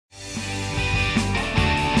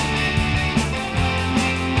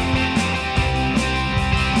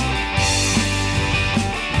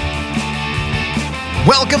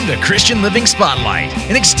Welcome to Christian Living Spotlight,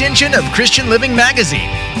 an extension of Christian Living Magazine.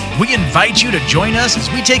 We invite you to join us as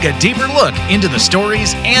we take a deeper look into the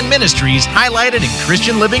stories and ministries highlighted in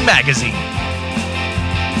Christian Living Magazine.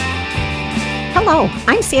 Hello,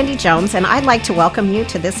 I'm Sandy Jones, and I'd like to welcome you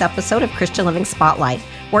to this episode of Christian Living Spotlight,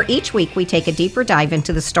 where each week we take a deeper dive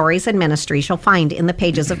into the stories and ministries you'll find in the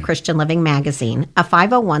pages of Christian Living Magazine, a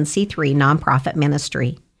 501c3 nonprofit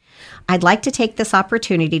ministry. I'd like to take this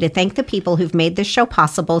opportunity to thank the people who've made this show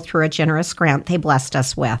possible through a generous grant they blessed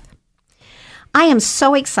us with. I am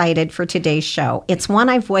so excited for today's show. It's one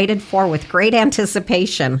I've waited for with great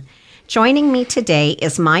anticipation. Joining me today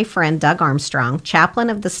is my friend Doug Armstrong, chaplain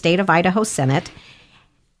of the state of Idaho Senate.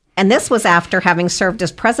 And this was after having served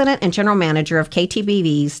as president and general manager of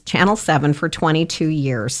KTBV's Channel 7 for 22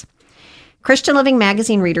 years. Christian Living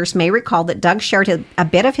Magazine readers may recall that Doug shared a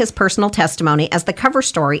bit of his personal testimony as the cover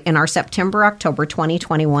story in our September-October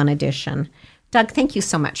 2021 edition. Doug, thank you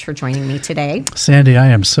so much for joining me today. Sandy, I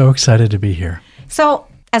am so excited to be here. So,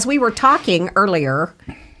 as we were talking earlier,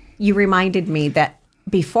 you reminded me that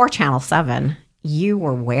before Channel 7, you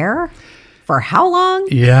were where? For how long?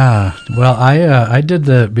 Yeah. Well, I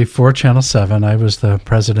did before Channel 7, I was the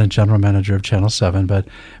president general manager of Channel 7, but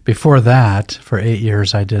before that, for 8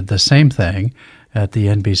 years, I did the same thing at the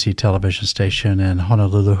NBC television station in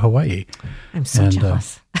Honolulu, Hawaii. I'm so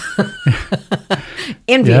jealous.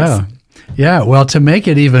 Envious. Yeah. Well, to make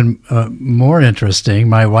it even more interesting,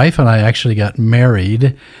 my wife and I actually got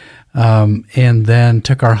married and then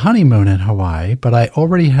took our honeymoon in Hawaii, but I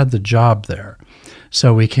already had the job there.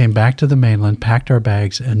 So we came back to the mainland, packed our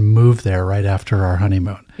bags, and moved there right after our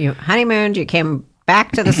honeymoon. You honeymooned, you came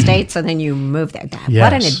back to the States, and then you moved there. God, yes.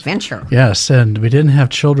 What an adventure. Yes, and we didn't have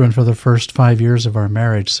children for the first 5 years of our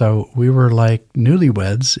marriage, so we were like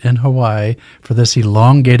newlyweds in Hawaii for this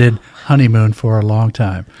elongated honeymoon for a long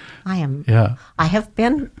time. I am. Yeah. I have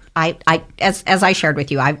been. As I shared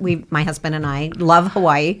with you, my husband and I love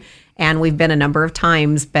Hawaii, and we've been a number of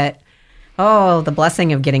times, but the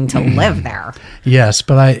blessing of getting to live there. Yes,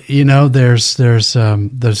 but there's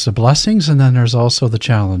the blessings, and then there's also the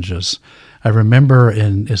challenges. I remember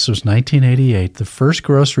this was 1988, the first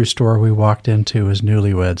grocery store we walked into as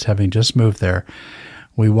newlyweds, having just moved there.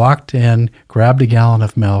 We walked in, grabbed a gallon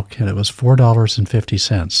of milk, and it was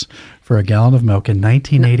 $4.50 for a gallon of milk in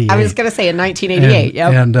 1988. I was going to say in 1988,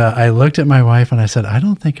 yep. And I looked at my wife and I said, I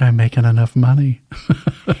don't think I'm making enough money.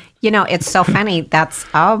 It's so funny. That's,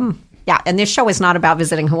 and this show is not about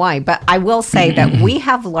visiting Hawaii, but I will say that we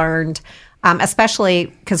have learned, especially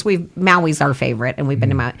because Maui's our favorite and we've been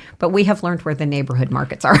to Maui, but we have learned where the neighborhood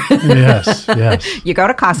markets are. Yes. You go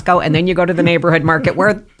to Costco and then you go to the neighborhood market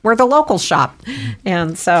where the locals shop.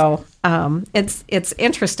 And so it's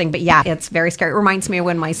interesting, but yeah, it's very scary. It reminds me of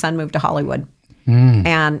when my son moved to Hollywood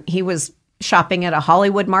and he was shopping at a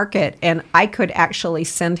Hollywood market, and I could actually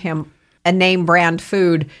send him a name brand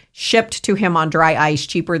food shipped to him on dry ice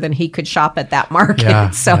cheaper than he could shop at that market.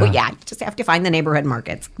 You just have to find the neighborhood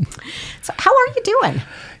markets. So how are you doing?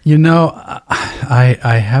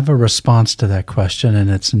 I have a response to that question,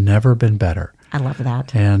 and it's never been better. I love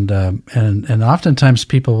that. And oftentimes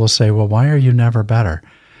people will say, well, why are you never better?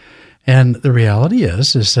 And the reality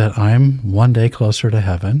is that I'm one day closer to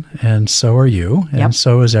heaven, and so are you, and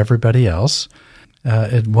so is everybody else.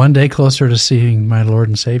 One day closer to seeing my Lord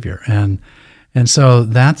and Savior. And so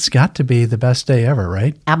that's got to be the best day ever,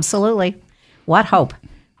 right? Absolutely. What hope.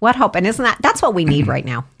 What hope. And that's what we need right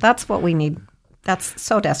now. That's what we need. That's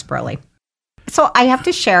so desperately. So I have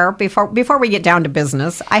to share, before we get down to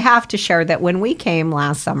business, I have to share that when we came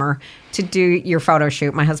last summer to do your photo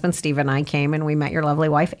shoot, my husband Steve and I came and we met your lovely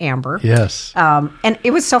wife, Amber. Yes. And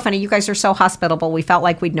it was so funny. You guys are so hospitable. We felt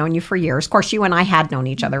like we'd known you for years. Of course, you and I had known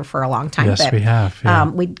each other for a long time. Yes, we have. Yeah.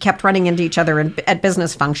 We kept running into each other at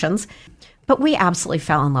business functions. But we absolutely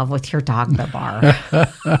fell in love with your dog, Babar.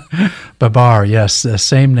 Babar, yes. The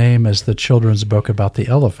same name as the children's book about the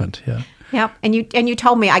elephant. Yeah. Yep. And you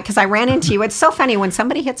told me, because I ran into you. It's so funny. When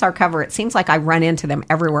somebody hits our cover, it seems like I run into them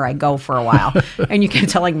everywhere I go for a while. And you kept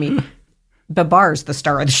telling me, Babar's the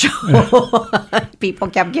star of the show. People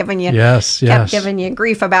kept giving you giving you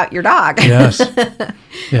grief about your dog. Yes.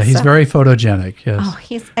 Yeah, he's very photogenic. Yes. Oh,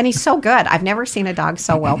 he's so good. I've never seen a dog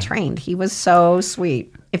so well trained. He was so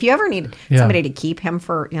sweet. If you ever need somebody to keep him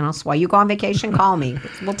for, so while you go on vacation, call me.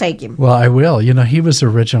 We'll take him. Well, I will. He was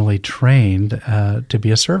originally trained to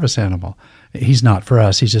be a service animal. He's not for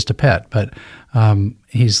us. He's just a pet. But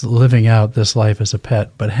he's living out this life as a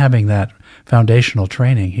pet. But having that foundational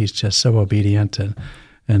training, he's just so obedient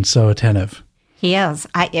and so attentive. He is.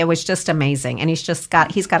 It was just amazing. And he's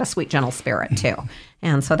got a sweet, gentle spirit, too.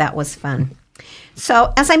 And so that was fun.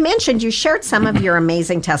 So, as I mentioned, you shared some of your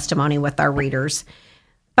amazing testimony with our readers,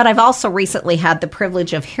 but I've also recently had the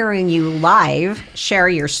privilege of hearing you live share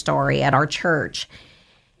your story at our church.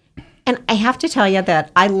 And I have to tell you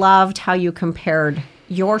that I loved how you compared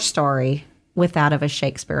your story with that of a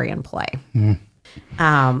Shakespearean play,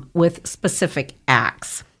 with specific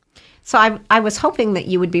acts. So I was hoping that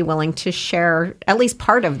you would be willing to share at least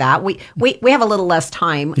part of that. We have a little less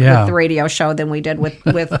time with the radio show than we did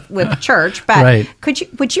with church, but right.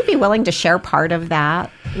 Would you be willing to share part of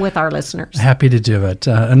that with our listeners? Happy to do it.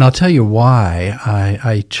 And I'll tell you why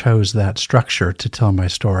I chose that structure to tell my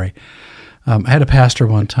story. I had a pastor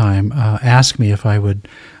one time ask me if I would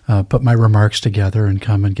put my remarks together and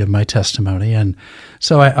come and give my testimony. And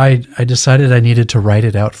so I decided I needed to write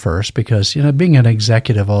it out first because, being an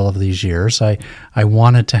executive all of these years, I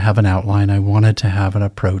wanted to have an outline. I wanted to have an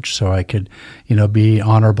approach so I could, be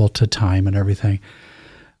honorable to time and everything.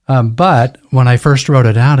 But when I first wrote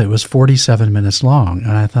it out, it was 47 minutes long.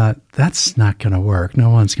 And I thought, that's not going to work. No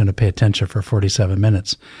one's going to pay attention for 47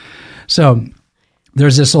 minutes. So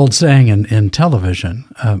there's this old saying in television,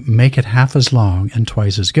 make it half as long and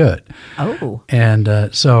twice as good. Oh.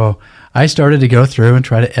 And so I started to go through and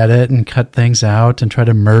try to edit and cut things out and try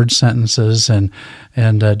to merge sentences and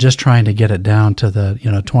just trying to get it down to the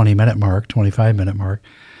 20-minute mark, 25-minute mark.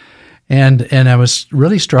 And I was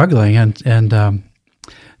really struggling. And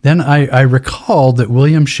then I recalled that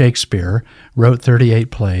William Shakespeare wrote 38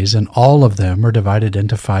 plays, and all of them were divided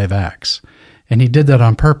into 5 acts. And he did that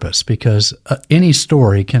on purpose because any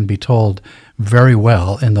story can be told very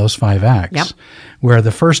well in those 5 acts, where the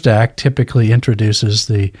first act typically introduces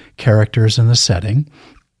the characters and the setting.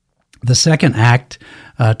 The second act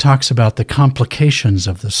talks about the complications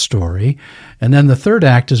of the story. And then the third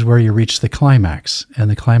act is where you reach the climax. And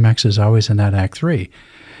the climax is always in that Act 3.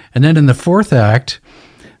 And then in the fourth act,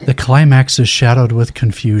 the climax is shadowed with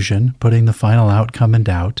confusion, putting the final outcome in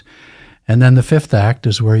doubt. And then the fifth act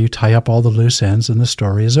is where you tie up all the loose ends and the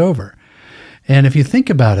story is over. And if you think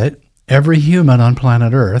about it, every human on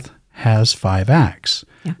planet Earth has 5 acts.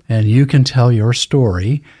 Yeah. And you can tell your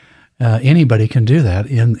story. Anybody can do that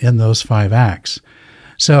in those 5 acts.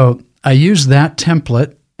 So I used that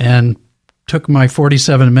template and took my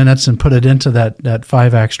 47 minutes and put it into that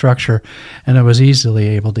 5-act structure, and I was easily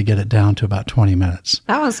able to get it down to about 20 minutes.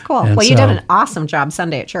 That was cool. And you did an awesome job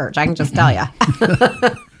Sunday at church, I can just tell you.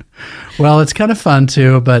 Well, it's kind of fun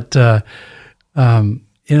too, but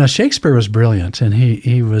Shakespeare was brilliant, and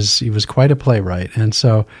he was quite a playwright, and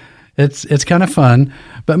so it's kind of fun.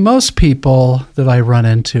 But most people that I run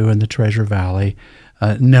into in the Treasure Valley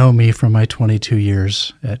know me from my 22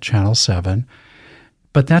 years at Channel 7,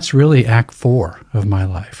 but that's really Act 4 of my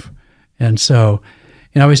life. And so,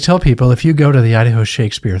 I always tell people, if you go to the Idaho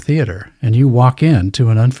Shakespeare Theater and you walk into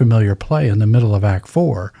an unfamiliar play in the middle of Act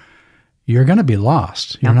 4, you're going to be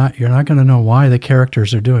lost. You're not going to know why the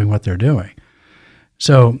characters are doing what they're doing.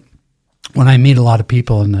 So when I meet a lot of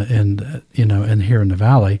people in here in the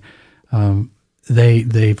Valley,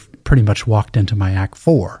 they've pretty much walked into my Act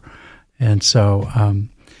 4. And so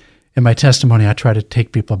in my testimony, I try to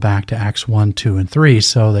take people back to Acts 1, 2, and 3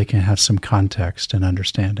 so they can have some context and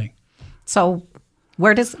understanding. So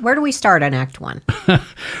where do we start on Act 1?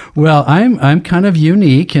 Well, I'm kind of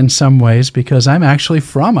unique in some ways because I'm actually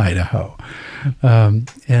from Idaho,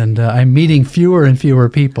 and I'm meeting fewer and fewer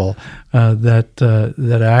people that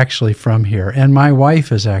are actually from here. And my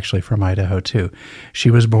wife is actually from Idaho too. She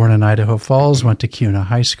was born in Idaho Falls, went to Kuna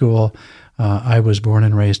High School. I was born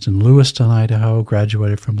and raised in Lewiston, Idaho.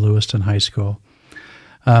 Graduated from Lewiston High School.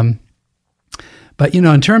 But,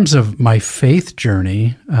 in terms of my faith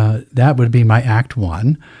journey, that would be my Act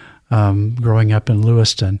 1, growing up in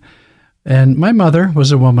Lewiston. And my mother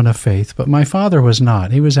was a woman of faith, but my father was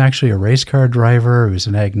not. He was actually a race car driver. He was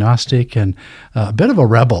an agnostic and a bit of a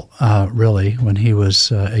rebel, really, when he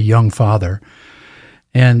was a young father.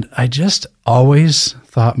 And I just always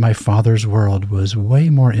thought my father's world was way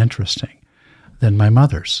more interesting than my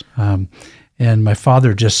mother's. And my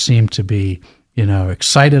father just seemed to be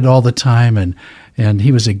excited all the time, and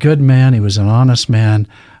he was a good man, he was an honest man,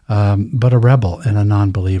 but a rebel and a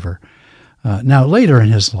non-believer. Now, later in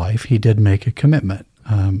his life, he did make a commitment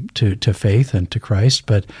to faith and to Christ,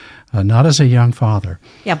 but not as a young father.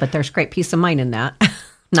 Yeah, but there's great peace of mind in that.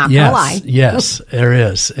 Not gonna lie. Yes, there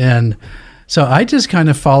is. And so I just kind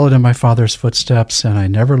of followed in my father's footsteps, and I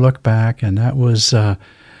never looked back, and that was...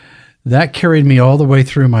 that carried me all the way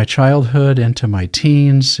through my childhood, into my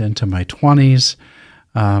teens, into my 20s.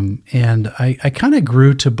 And I kind of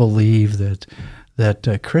grew to believe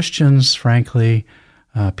that Christians, frankly,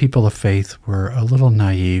 people of faith, were a little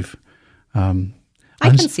naive. I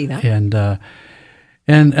can see that.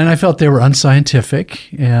 And I felt they were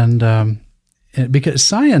unscientific, and because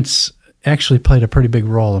science actually played a pretty big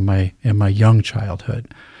role in my young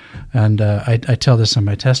childhood. And I tell this in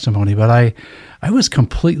my testimony, but I was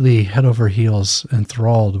completely head over heels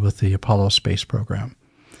enthralled with the Apollo space program,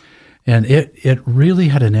 and it really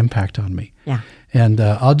had an impact on me. Yeah. And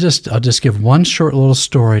I'll just give one short little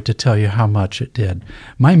story to tell you how much it did.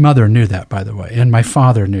 My mother knew that, by the way, and my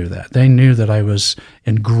father knew that. They knew that I was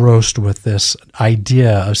engrossed with this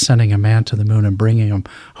idea of sending a man to the moon and bringing him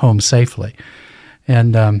home safely.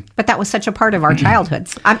 And but that was such a part of our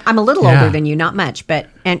childhoods. I'm a little older than you, not much, but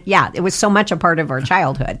it was so much a part of our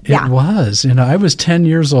childhood. Yeah, it was. I was 10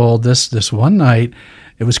 years old. This one night,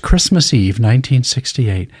 it was Christmas Eve,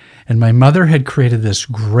 1968, and my mother had created this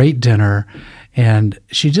great dinner, and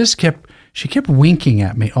she kept winking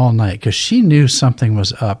at me all night because she knew something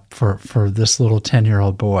was up for this little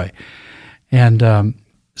 10-year-old boy, and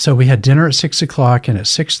so we had dinner at 6 o'clock, and at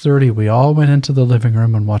 6:30, we all went into the living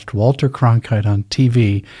room and watched Walter Cronkite on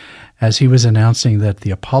TV as he was announcing that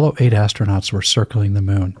the Apollo 8 astronauts were circling the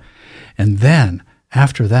moon. And then,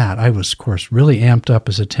 after that, I was, of course, really amped up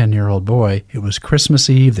as a 10-year-old boy. It was Christmas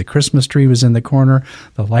Eve. The Christmas tree was in the corner.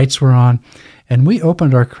 The lights were on. And we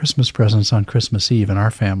opened our Christmas presents on Christmas Eve in our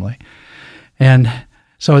family. And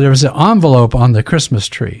so there was an envelope on the Christmas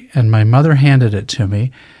tree, and my mother handed it to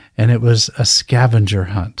me, and it was a scavenger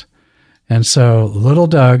hunt. And so little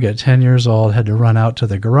Doug at 10 years old had to run out to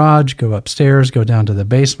the garage, go upstairs, go down to the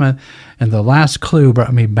basement, and the last clue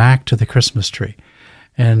brought me back to the Christmas tree.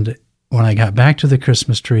 And when I got back to the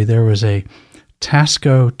Christmas tree, there was a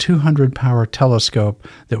Tasco 200-power telescope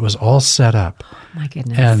that was all set up. Oh, my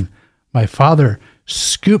goodness. And my father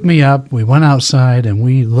scooped me up. We went outside, and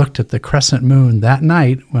we looked at the crescent moon that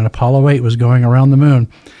night when Apollo 8 was going around the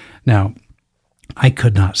moon. Now, I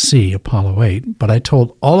could not see Apollo 8, but I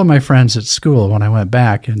told all of my friends at school when I went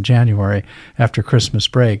back in January after Christmas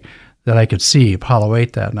break that I could see Apollo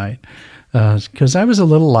 8 that night, because I was a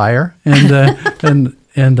little liar and I,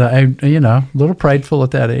 a little prideful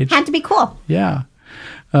at that age. Had to be cool. Yeah.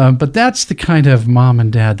 But that's the kind of mom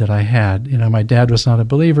and dad that I had. My dad was not a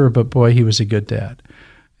believer, but boy, he was a good dad.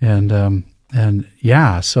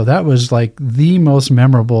 So that was like the most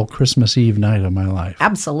memorable Christmas Eve night of my life.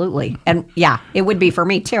 Absolutely. And it would be for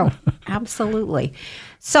me too. Absolutely.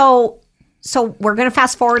 So we're going to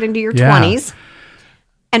fast forward into your 20s.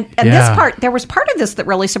 And this part, there was part of this that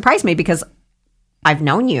really surprised me because I've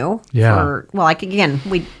known you for,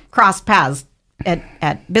 we crossed paths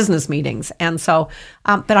at business meetings. And so,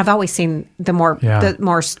 but I've always seen the more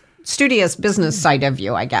studious business side of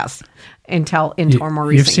you, I guess, into our more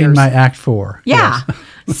recent years. You've seen my Act 4. Yeah.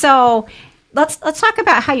 Yes. So let's talk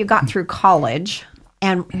about how you got through college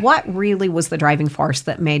and what really was the driving force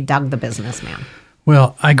that made Doug the businessman.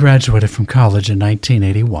 Well, I graduated from college in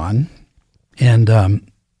 1981, and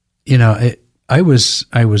I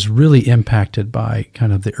was really impacted by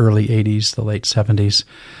kind of the early 80s, the late 70s.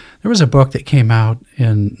 There was a book that came out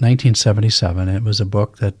in 1977. It was a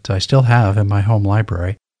book that I still have in my home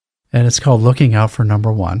library, and it's called Looking Out for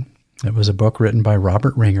Number One. It was a book written by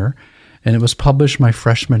Robert Ringer, and it was published my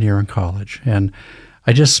freshman year in college. And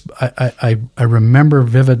I remember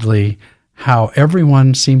vividly how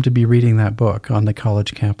everyone seemed to be reading that book on the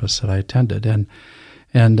college campus that I attended,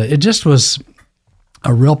 and it just was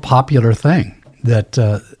a real popular thing that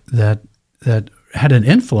had an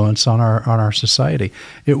influence on our society.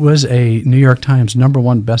 It was a New York Times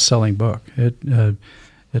 #1 best-selling book.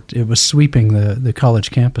 It was sweeping the college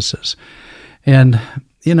campuses, and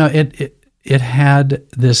it had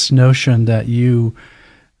this notion that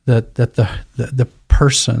the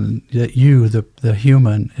person, that you, the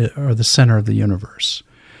human, are the center of the universe,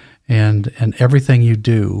 and everything you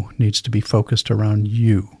do needs to be focused around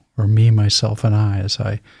you, or me, myself, and I, as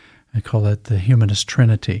I call it the humanist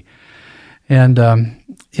trinity. And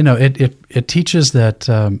it teaches that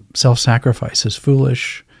self-sacrifice is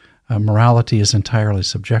foolish, morality is entirely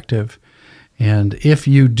subjective, and if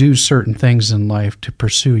you do certain things in life to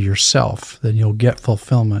pursue yourself, then you'll get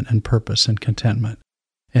fulfillment and purpose and contentment.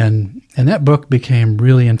 And that book became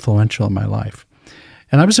really influential in my life.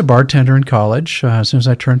 And I was a bartender in college. As soon as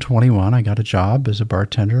I turned 21, I got a job as a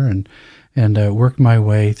bartender and worked my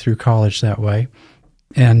way through college that way,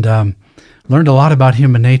 and learned a lot about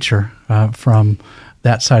human nature from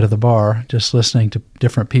that side of the bar, just listening to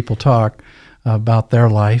different people talk about their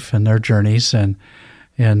life and their journeys. And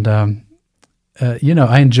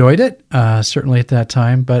I enjoyed it, certainly at that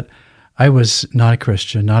time, but I was not a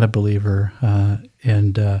Christian, not a believer,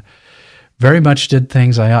 and very much did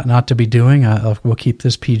things I ought not to be doing. We'll keep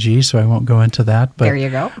this PG, so I won't go into that. But, there you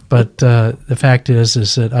go. But the fact is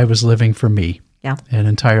that I was living for me, and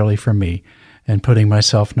entirely for me, and putting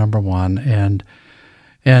myself number one, and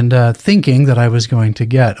thinking that I was going to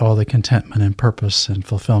get all the contentment and purpose and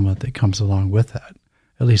fulfillment that comes along with that.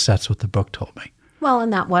 At least that's what the book told me. Well,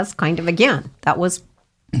 and that was kind of, again, that was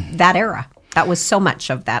that era. That was so much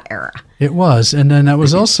of that era. It was. And then that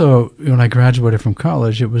was also, when I graduated from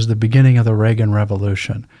college, it was the beginning of the Reagan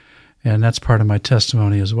Revolution. And that's part of my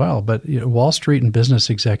testimony as well. But Wall Street and business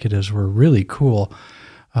executives were really cool.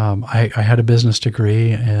 I had a business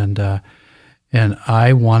degree, and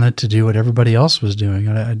I wanted to do what everybody else was doing.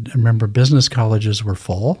 And I remember business colleges were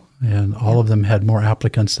full, and all of them had more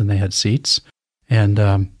applicants than they had seats.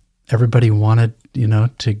 And everybody wanted,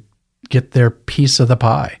 to get their piece of the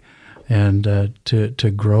pie, and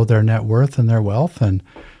to grow their net worth and their wealth, and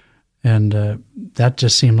that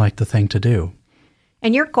just seemed like the thing to do.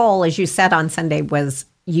 And your goal, as you said on Sunday, was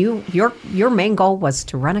your main goal was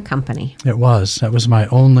to run a company. It was. That was my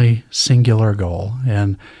only singular goal.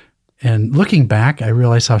 And looking back, I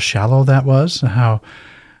realized how shallow that was, how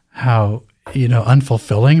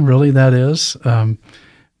unfulfilling really that is,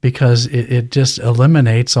 because it just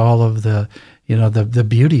eliminates all of the the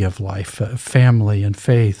beauty of life, family and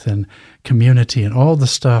faith and community and all the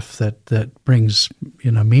stuff that brings,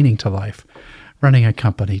 meaning to life. Running a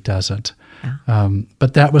company doesn't. Yeah.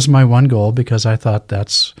 But that was my one goal, because I thought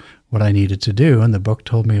that's what I needed to do. And the book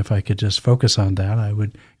told me if I could just focus on that, I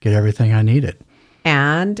would get everything I needed.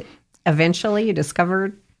 And eventually you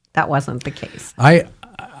discovered that wasn't the case. I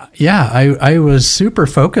was super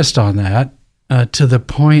focused on that to the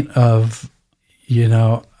point of,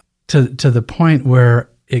 to the point where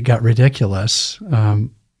it got ridiculous,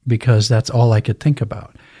 because that's all I could think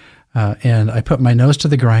about. And I put my nose to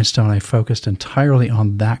the grindstone. I focused entirely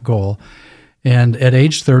on that goal. And at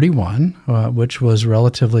age 31, which was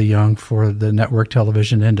relatively young for the network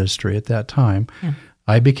television industry at that time,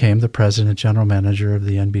 I became the president and general manager of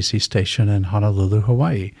the NBC station in Honolulu,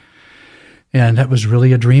 Hawaii. And that was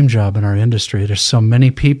really a dream job in our industry. There's so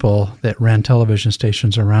many people that ran television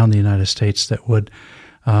stations around the United States that would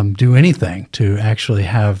do anything to actually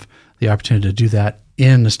have the opportunity to do that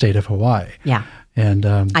in the state of Hawaii. Yeah. And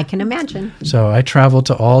I can imagine. So I traveled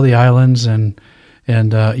to all the islands and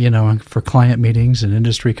for client meetings and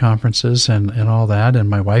industry conferences and all that. And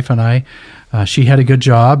my wife and I, she had a good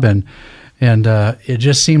job, and it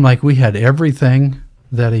just seemed like we had everything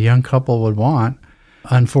that a young couple would want.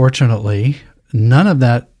 Unfortunately, none of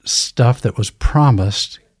that stuff that was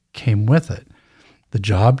promised came with it. The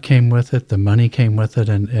job came with it, the money came with it,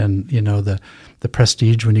 and the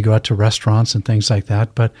prestige when you go out to restaurants and things like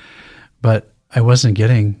that. But I wasn't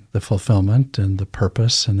getting the fulfillment and the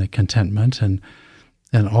purpose and the contentment and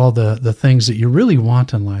all the things that you really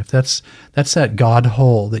want in life. That's that God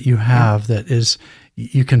hole that you have that is,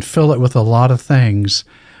 you can fill it with a lot of things,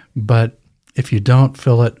 but if you don't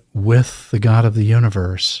fill it with the God of the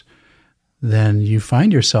universe, then you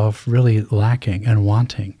find yourself really lacking and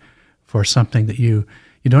wanting for something that you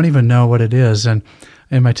don't even know what it is. And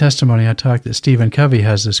in my testimony, I talked that Stephen Covey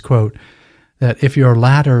has this quote that if your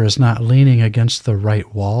ladder is not leaning against the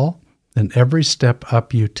right wall, then every step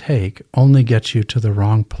up you take only gets you to the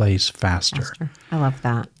wrong place faster. I love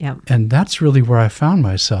that. Yeah. And that's really where I found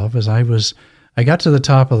myself as I got to the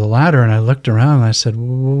top of the ladder and I looked around and I said,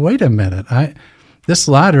 wait a minute, this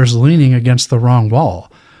ladder's leaning against the wrong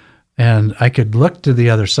wall. And I could look to the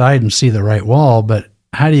other side and see the right wall, but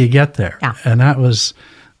how do you get there? Yeah. And that was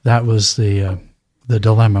the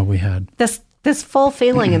dilemma we had. This full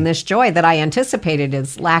feeling and this joy that I anticipated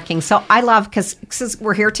is lacking. So I love, because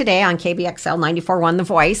we're here today on KBXL 94.1 The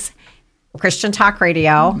Voice, Christian Talk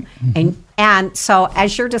Radio. Mm-hmm. And so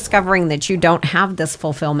as you're discovering that you don't have this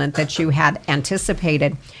fulfillment that you had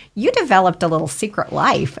anticipated, you developed a little secret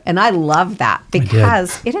life. And I love that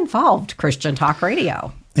because it involved Christian Talk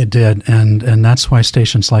Radio. It did. And that's why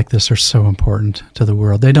stations like this are so important to the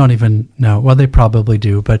world. They don't even know. Well, they probably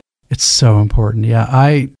do, but it's so important. Yeah,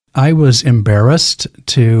 I was embarrassed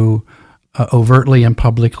to overtly and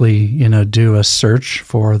publicly, do a search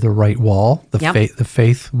for the right wall, the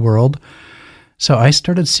faith world. So I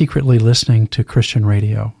started secretly listening to Christian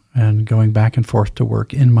radio and going back and forth to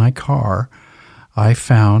work. In my car, I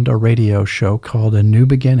found a radio show called A New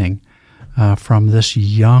Beginning from this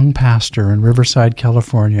young pastor in Riverside,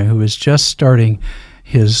 California, who was just starting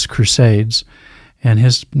his crusades, and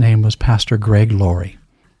his name was Pastor Greg Laurie.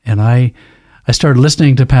 And I started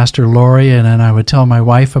listening to Pastor Laurie, and then I would tell my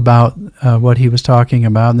wife about what he was talking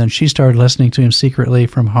about, and then she started listening to him secretly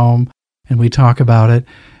from home, and we talk about it.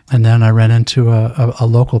 And then I ran into a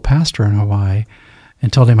local pastor in Hawaii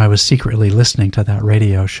and told him I was secretly listening to that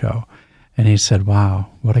radio show. And he said, wow,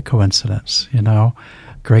 what a coincidence.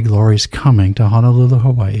 Greg Laurie's coming to Honolulu,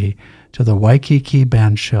 Hawaii, to the Waikiki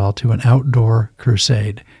Bandshell, to an outdoor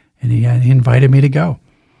crusade. And he invited me to go.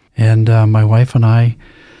 And my wife and I,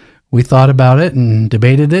 we thought about it and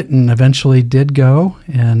debated it and eventually did go.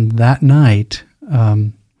 And that night,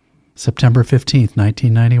 September 15th,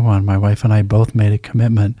 1991, my wife and I both made a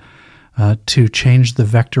commitment to change the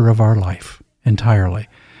vector of our life entirely.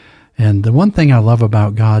 And the one thing I love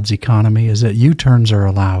about God's economy is that U-turns are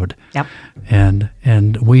allowed. Yep.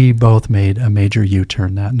 And we both made a major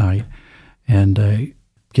U-turn that night and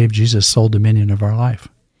gave Jesus sole dominion of our life.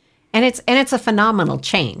 And it's a phenomenal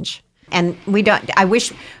change. And I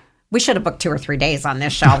wish we should have booked 2 or 3 days on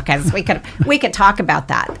this show because we could talk about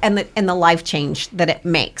that and the life change that it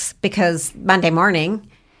makes. Because Monday morning,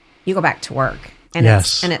 you go back to work. And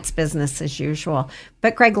yes. It's business as usual.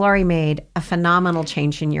 But Greg Laurie made a phenomenal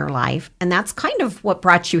change in your life. And that's kind of what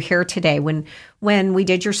brought you here today. When we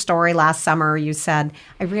did your story last summer, you said,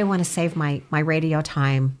 I really want to save my radio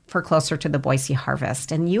time for closer to the Boise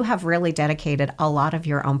Harvest. And you have really dedicated a lot of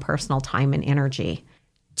your own personal time and energy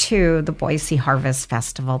to the Boise Harvest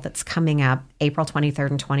Festival that's coming up April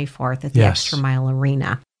 23rd and 24th at the Yes. Extra Mile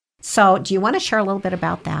Arena. So do you want to share a little bit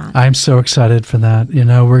about that? I'm so excited for that.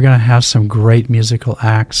 We're going to have some great musical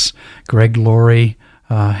acts. Greg Laurie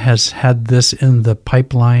has had this in the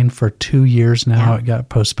pipeline for 2 years now. Yeah. It got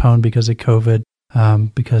postponed because of COVID,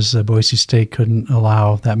 because Boise State couldn't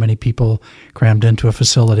allow that many people crammed into a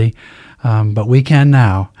facility. But we can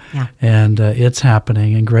now. Yeah. And it's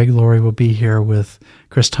happening. And Greg Laurie will be here with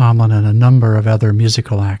Chris Tomlin and a number of other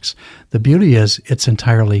musical acts. The beauty is it's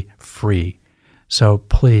entirely free. So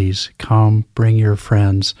please come, bring your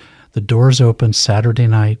friends. The doors open Saturday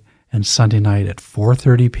night and Sunday night at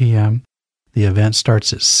 4:30 p.m. The event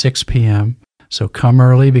starts at 6 p.m. So come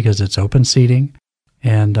early because it's open seating,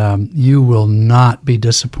 and you will not be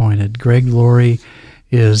disappointed. Greg Laurie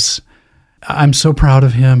I'm so proud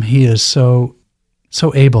of him. He is so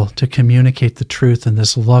able to communicate the truth in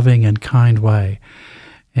this loving and kind way.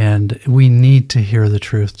 And we need to hear the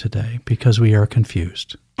truth today because we are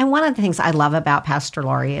confused. And one of the things I love about Pastor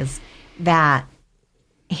Laurie is that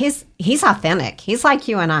he's authentic. He's like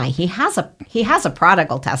you and I. He has a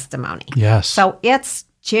prodigal testimony. Yes. So it's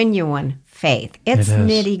genuine faith. It's It is.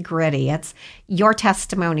 nitty gritty. It's your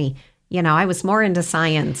testimony. I was more into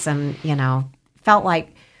science and, felt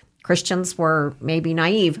like Christians were maybe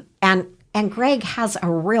naive. And Greg has a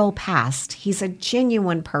real past. He's a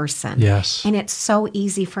genuine person. Yes. And it's so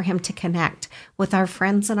easy for him to connect with our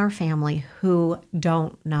friends and our family who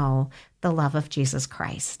don't know the love of Jesus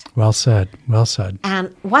Christ. Well said. Well said.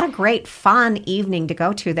 And what a great, fun evening to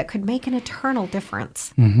go to that could make an eternal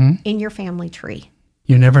difference in your family tree.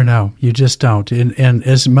 You never know. You just don't. And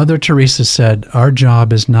as Mother Teresa said, our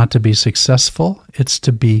job is not to be successful, it's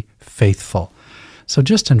to be faithful. So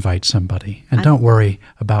just invite somebody and don't worry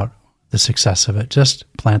about the success of it. Just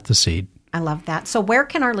plant the seed. I love that. So where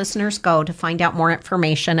can our listeners go to find out more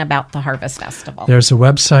information about the Harvest Festival? There's a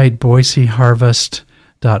website,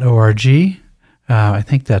 boiseharvest.org. I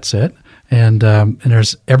think that's it. And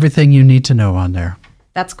there's everything you need to know on there.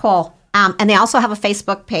 That's cool. And they also have a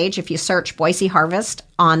Facebook page if you search Boise Harvest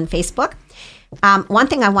on Facebook. One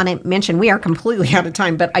thing I want to mention, we are completely out of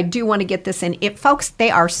time, but I do want to get this in. Folks, they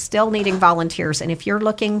are still needing volunteers. And if you're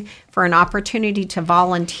looking for an opportunity to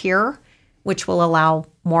volunteer, which will allow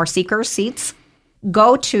more seeker seats,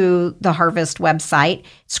 go to the Harvest website,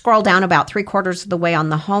 scroll down about 3/4 of the way on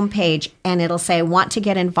the homepage, and it'll say, want to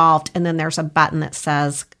get involved. And then there's a button that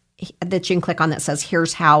you can click on that says,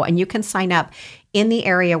 here's how. And you can sign up in the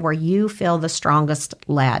area where you feel the strongest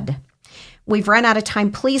led. We've run out of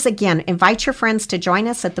time. Please, again, invite your friends to join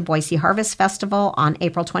us at the Boise Harvest Festival on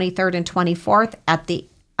April 23rd and 24th at the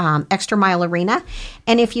Extra Mile Arena.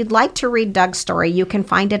 And if you'd like to read Doug's story, you can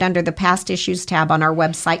find it under the Past Issues tab on our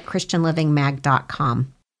website,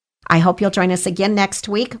 christianlivingmag.com. I hope you'll join us again next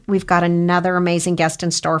week. We've got another amazing guest in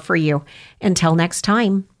store for you. Until next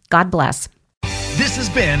time, God bless. This has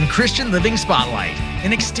been Christian Living Spotlight,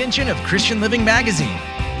 an extension of Christian Living Magazine,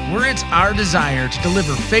 where it's our desire to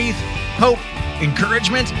deliver faith, hope,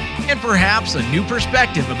 encouragement, and perhaps a new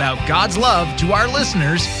perspective about God's love to our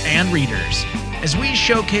listeners and readers, as we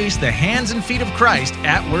showcase the hands and feet of Christ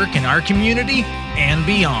at work in our community and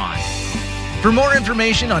beyond. For more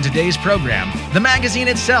information on today's program, the magazine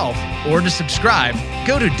itself, or to subscribe,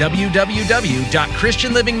 go to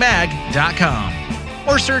www.christianlivingmag.com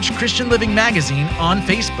or search Christian Living Magazine on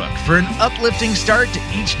Facebook for an uplifting start to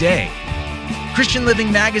each day. Christian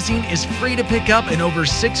Living Magazine is free to pick up in over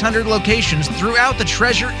 600 locations throughout the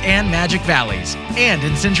Treasure and Magic Valleys, and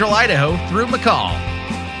in Central Idaho through McCall.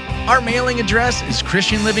 Our mailing address is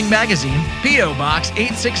Christian Living Magazine, P.O. Box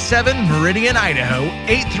 867, Meridian, Idaho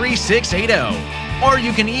 83680. Or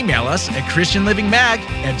you can email us at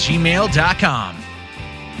christianlivingmag@gmail.com.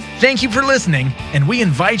 Thank you for listening, and we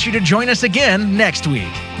invite you to join us again next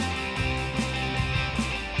week.